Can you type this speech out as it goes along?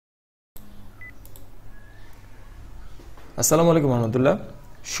আসসালামু আলাইকুম রহমতুল্লাহ।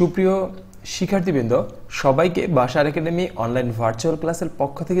 সুপ্রিয় শিক্ষার্থীবৃন্দ, সবাইকে বাসার একাডেমি অনলাইন ভার্চুয়াল ক্লাসের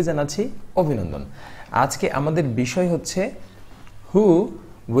পক্ষ থেকে জানাচ্ছি অভিনন্দন। আজকে আমাদের বিষয় হচ্ছে who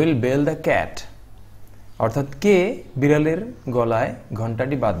will bell the cat, অর্থাৎ কে বিড়ালের গলায়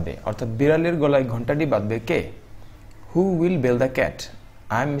ঘণ্টাটি বাঁধবে, অর্থাৎ বিড়ালের গলায় ঘণ্টাটি বাঁধবে কে? Who will bell the cat?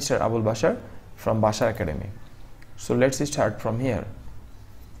 I am mister Abul Bashar from Bashar Academy. So let's start from here.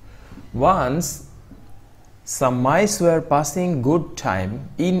 Once some mice were passing good time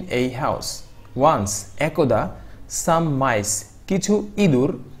in a house. Once ekoda some mice kichu idur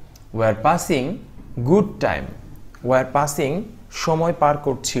were passing good time. Were passing shomoy par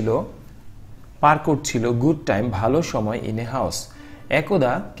korchilo good time bhalo shomoy in a house.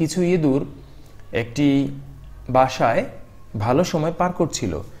 Ekoda kichu idur ekti bashaয় bhalo shomoy par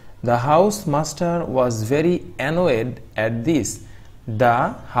korchilo. The house master was very annoyed at this. The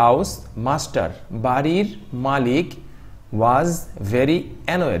house master বাড়ির মালিক was very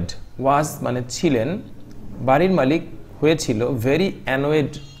annoyed. Was মানে ছিলেন, বাড়ির মালিক হয়েছিল very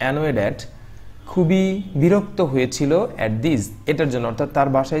annoyed at, খুবই বিরক্ত হয়েছিল at this, এটার জন্য, অর্থাৎ তার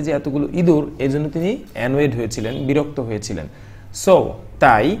বাসায় যে এতগুলো ইঁদুর এজন্য তিনি annoyed হয়েছিলেন, বিরক্ত হয়েছিলেন। So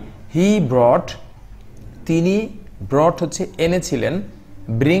তাই he brought, তিনি brought হচ্ছে এনেছিলেন,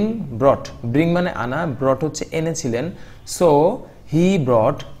 bring মানে আনা, brought হচ্ছে এনেছিলেন। সো হি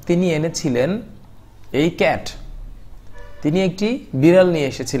ব্রট তিনি এনেছিলেন এই ক্যাট, তিনি একটি বিড়াল নিয়ে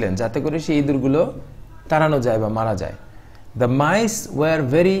এসেছিলেন যাতে করে সেই ইঁদুরগুলো তাড়ানো যায় বা মারা যায়। The মাইস were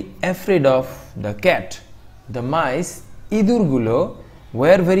very afraid of the cat. The মাইস ইঁদুরগুলো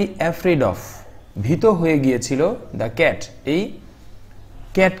were very afraid of ভীত হয়ে গিয়েছিল দ্য ক্যাট এই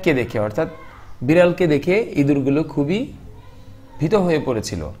ক্যাটকে দেখে, অর্থাৎ বিড়ালকে দেখে ইঁদুরগুলো খুবই ভীত হয়ে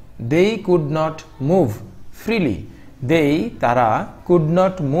পড়েছিল। they could not move freely. তারা could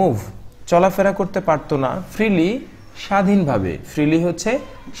not move চলাফেরা করতে পারতো না, freely স্বাধীনভাবে, freely হচ্ছে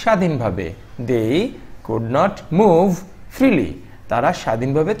স্বাধীনভাবে, they could not move freely তারা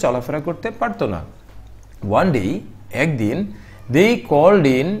স্বাধীনভাবে চলাফেরা করতে পারতো না। one day একদিন they called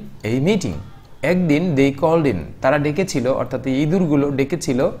in a meeting. একদিন they called in তারা ডেকেছিল, অর্থাৎ এই ইঁদুরগুলো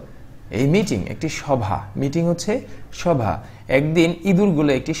ডেকেছিল এই মিটিং, একটি সভা। মিটিং হচ্ছে সভা। একদিন ইঁদুরগুলো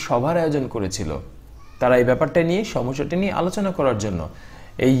একটি সভার আয়োজন করেছিল, তারা এই ব্যাপারটা নিয়ে, সমস্যাটা নিয়ে আলোচনা করার জন্য।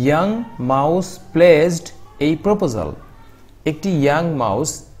 এই ইয়াং মাউস প্লেসড এই প্রপোজাল, একটি ইয়াং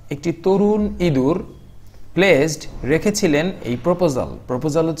মাউস একটি তরুণ ইঁদুর প্লেসড রেখেছিলেন এই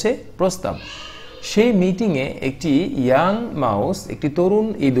প্রপোজাল হচ্ছে প্রস্তাব। সেই মিটিংয়ে একটি ইয়াং মাউস একটি তরুণ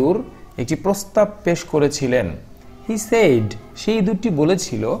ইঁদুর একটি প্রস্তাব পেশ করেছিলেন। হি সেড সেই ইঁদুরটি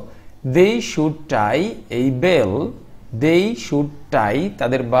বলেছিল they should tie a bell, they should tie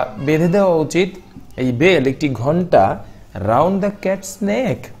তাদের বেঁধে দেওয়া উচিত এই বেল একটি ঘন্টা round the cat's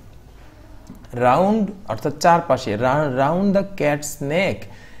neck, round অর্থাৎ চারপাশে, round the cat's neck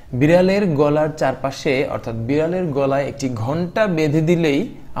বিড়ালের গলার চারপাশে, অর্থাৎ বিড়ালের গলায় একটি ঘন্টা বেঁধে দিলেই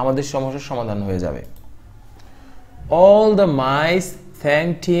আমাদের সমস্যার সমাধান হয়ে যাবে। all the mice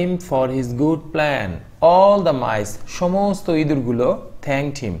thanked him for his good plan. all the mice সমস্ত ইঁদুরগুলো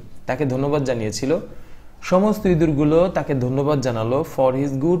thanked him তাকে ধন্যবাদ জানিয়েছিল, সমস্ত ইঁদুরগুলো তাকে ধন্যবাদ জানালো ফর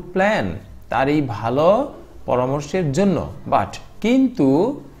হিজ গুড প্ল্যান তার এই ভালো পরামর্শের জন্য। বাট কিন্তু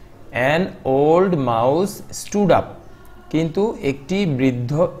an old mouse stood up কিন্তু একটি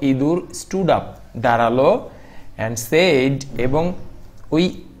বৃদ্ধ ইঁদুর স্টুড আপ দাঁড়ালো, অ্যান্ড সেড এবং ওই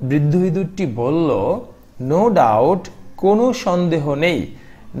বৃদ্ধ ইঁদুরটি বলল নো ডাউট কোনো সন্দেহ নেই,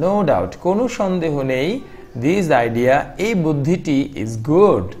 নো ডাউট কোনো সন্দেহ নেই, দিস আইডিয়া এই বুদ্ধিটি ইজ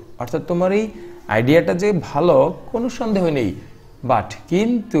গুড, অর্থাৎ তোমার এই আইডিয়াটা যে ভালো কোনো সন্দেহ নেই। বাট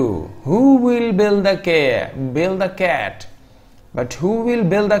কিন্তু who will bell the cat, but who will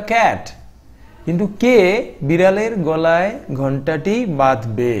bell the cat কিন্তু কে বিড়ালের গলায় ঘণ্টাটি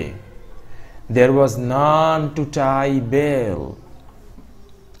বাঁধবে? দেয়ার ওয়াজ নান টু টাই বেল,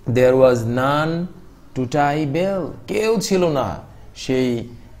 দেয়ার ওয়াজ নান টু টাই বেল কেউ ছিল না সেই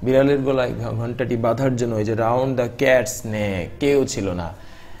বিড়ালের গলায় ঘণ্টাটি বাঁধার জন্য, এই যে রাউন্ড দ্য ক্যাটস নেক, কেউ ছিল না।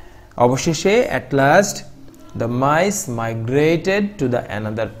 অবশেষে at last the mice migrated to the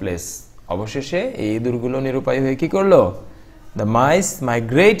another place. অবশেষে এই ইঁদুরগুলো নিরুপায় হয়ে কি করলো? the mice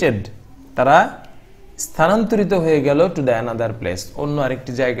migrated তারা স্থানান্তরিত হয়ে গেল to the another place অন্য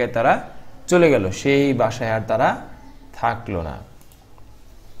আরেকটি জায়গায় তারা চলে গেল, সেই বাসায় আর তারা থাকলো না।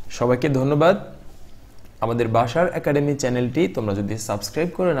 সবাইকে ধন্যবাদ। আমাদের বাসার একাডেমি চ্যানেলটি তোমরা যদি সাবস্ক্রাইব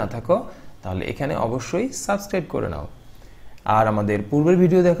করে না থাকো তাহলে এখানে অবশ্যই সাবস্ক্রাইব করে নাও, আর আমাদের পূর্বের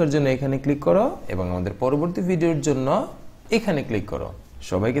ভিডিও দেখার জন্য এখানে ক্লিক করো এবং আমাদের পরবর্তী ভিডিওর জন্য এখানে ক্লিক করো।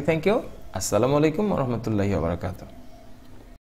 সবাইকে থ্যাংক ইউ। আসসালামু আলাইকুম ওয়া রাহমাতুল্লাহি ওয়া বারাকাতুহু।